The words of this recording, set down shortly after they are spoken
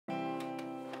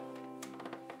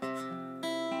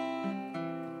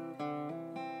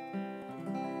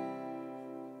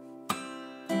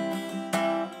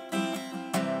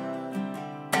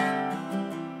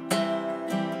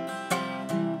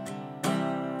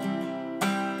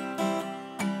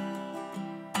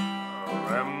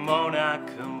Ramona,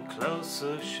 come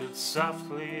closer, shut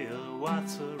softly her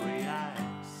watery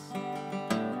eyes.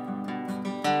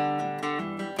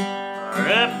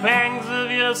 The pangs of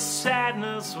your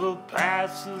sadness will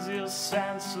pass as your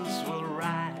senses will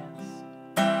rise.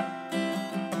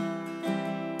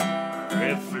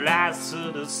 It flies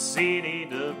to the city,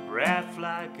 the breath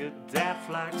like a death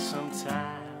like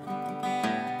sometime.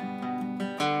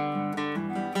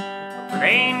 But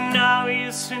ain't no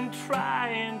use in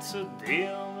trying to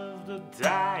deal with the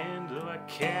dying, though I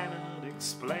cannot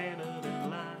explain it in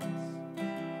lines.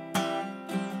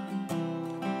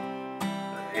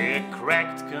 Your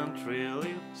cracked country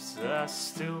lips I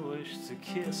still wish to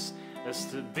kiss, as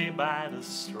to be by the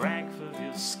strength of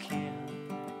your skin.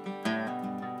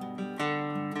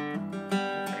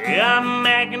 Your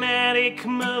magnetic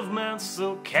movements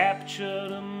still capture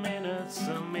the minutes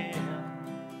I'm in.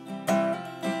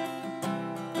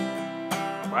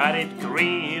 But it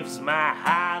grieves my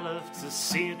heart love to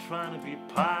see you trying to be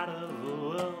part of a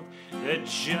world that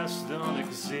just don't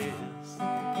exist.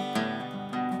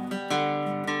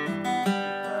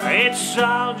 It's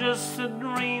all just a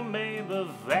dream, babe, a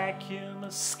vacuum,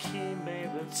 a scheme,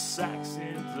 babe, that sucks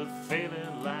into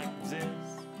feeling like this.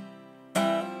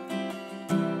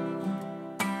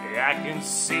 I can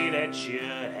see that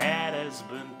your head has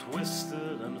been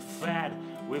twisted and fed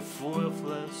with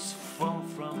worthless foam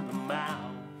from the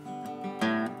mouth.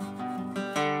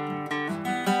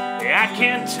 I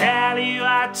can tell you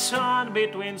are torn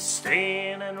between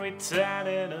staying and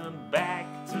returning and back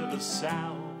to the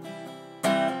south.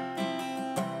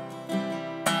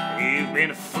 You've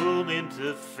been fooled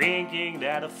into thinking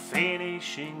that a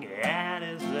finishing ad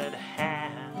is at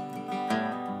hand.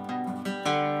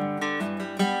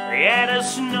 Yeah,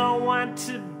 there's no one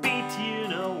to beat you,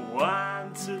 no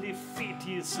one to defeat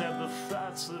you, except the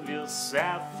thoughts of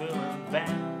yourself feeling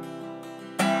bad.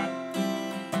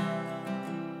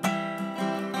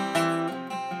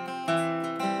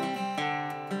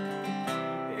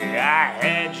 I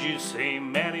heard you say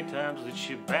many times that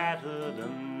you're better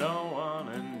than no one,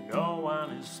 and no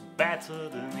one is better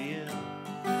than you.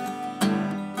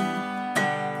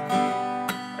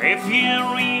 If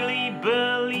you really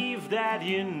believe that,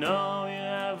 you know you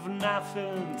have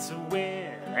nothing to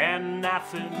win and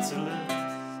nothing to lose.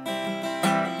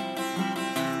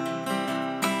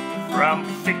 From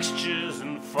fixtures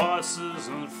and forces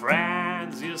and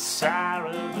friends, you're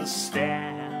sorry to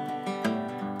stand.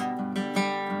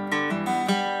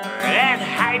 And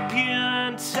hype you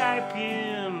and type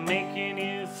you, making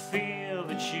you feel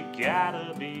that you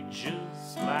gotta be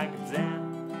just like them.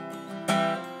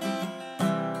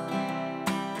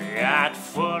 I'd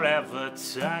forever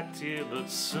talk to you, but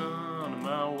soon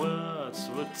my words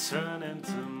would turn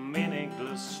into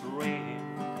meaningless rain.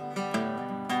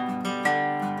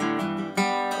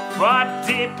 For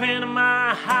deep in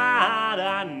my heart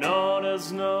I know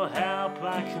there's no help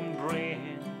I can bring.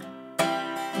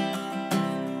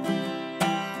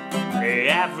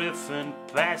 Everything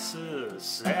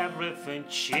passes, everything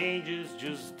changes,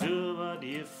 just do what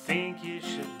you think you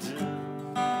should do.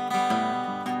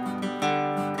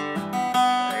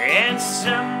 And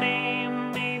someday,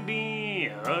 maybe,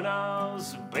 who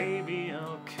knows, baby,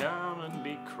 I'll come and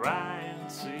be crying